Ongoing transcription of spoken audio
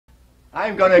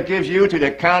I'm gonna give you to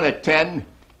the count of 10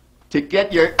 to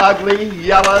get your ugly,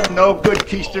 yellow, no-good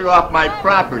keister off my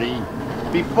property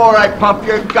before I pump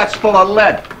your guts full of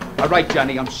lead. All right,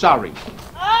 Johnny, I'm sorry.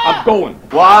 I'm going.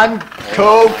 1,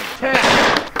 2, 10.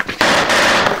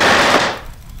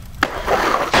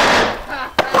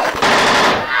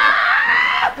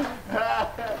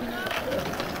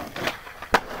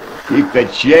 Keep the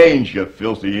change, you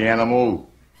filthy animal.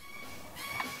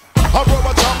 I brought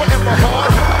my chopper in my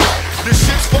heart. This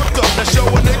shit's fucked up. Now show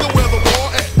a nigga where the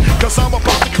war at. Cause I'm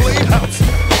about to clean house.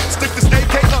 Stick this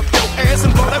AK up your ass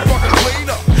and blow that fucking clean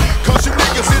up. Cause you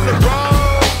niggas in the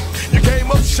wrong. You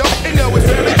came up short and now it's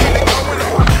barely getting going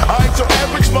on. I ain't your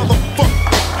average motherfucker.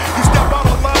 You step out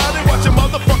of line and watch your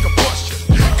motherfucker bust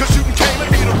you. Cause you came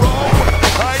at me the wrong way.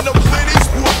 I ain't no Clint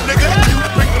Eastwood, nigga. You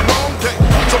picked the wrong day.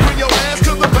 So bring your ass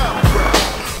to the battleground.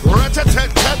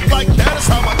 Rat-tat-tat-tat like that is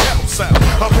how my cattle sound.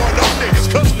 I brought no niggas,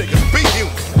 cause niggas be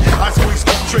human. I squeeze the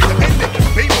trigger and niggas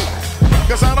be moving.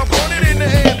 Cause I don't point it in the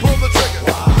head, pull the trigger.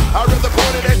 I'd rather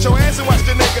point it at your ass and watch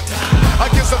the nigga. I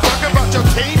guess I'm talking about your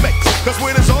teammates. Cause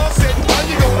when it's all said and done,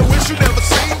 you gonna wish you never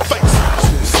seen face.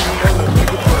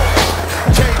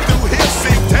 Came through here,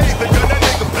 see Dave, and done that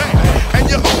nigga bang. And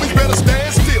you always better stand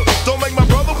still. Don't make my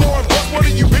brother Warren bust one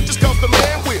of you bitches cause the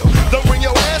man will. Don't bring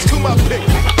your ass to my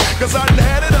picnic. Cause I done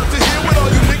had it up to here with all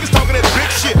you niggas talking that big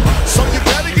shit. So you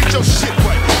better get your shit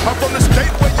right. I'm from the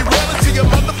state where you run into your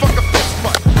motherfucker fist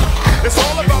fight. It's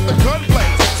all about the gunplay.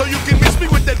 So you can miss me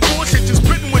with that bullshit you're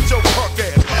spitting with your punk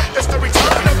ass. It's the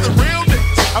return of the real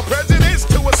niggas. I'm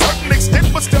prejudiced to a certain extent,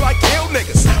 but still I kill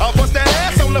niggas. I'll bust that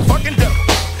ass on the fucking devil.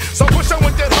 So push on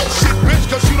with that whole shit, bitch,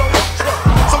 cause you don't want trouble.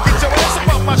 So get your ass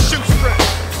up off my shoestring.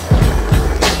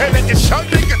 And let your young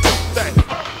nigga do that.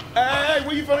 Hey,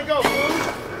 where you finna go, fool?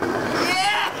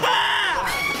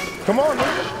 Come on,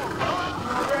 nigga.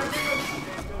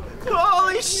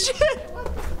 Holy shit!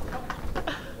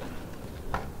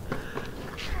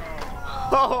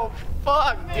 Oh,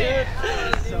 fuck, dude.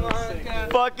 So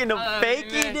fucking a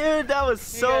fakie, dude. That was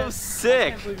so sick.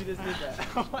 I can't believe you just did that.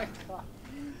 Oh my god.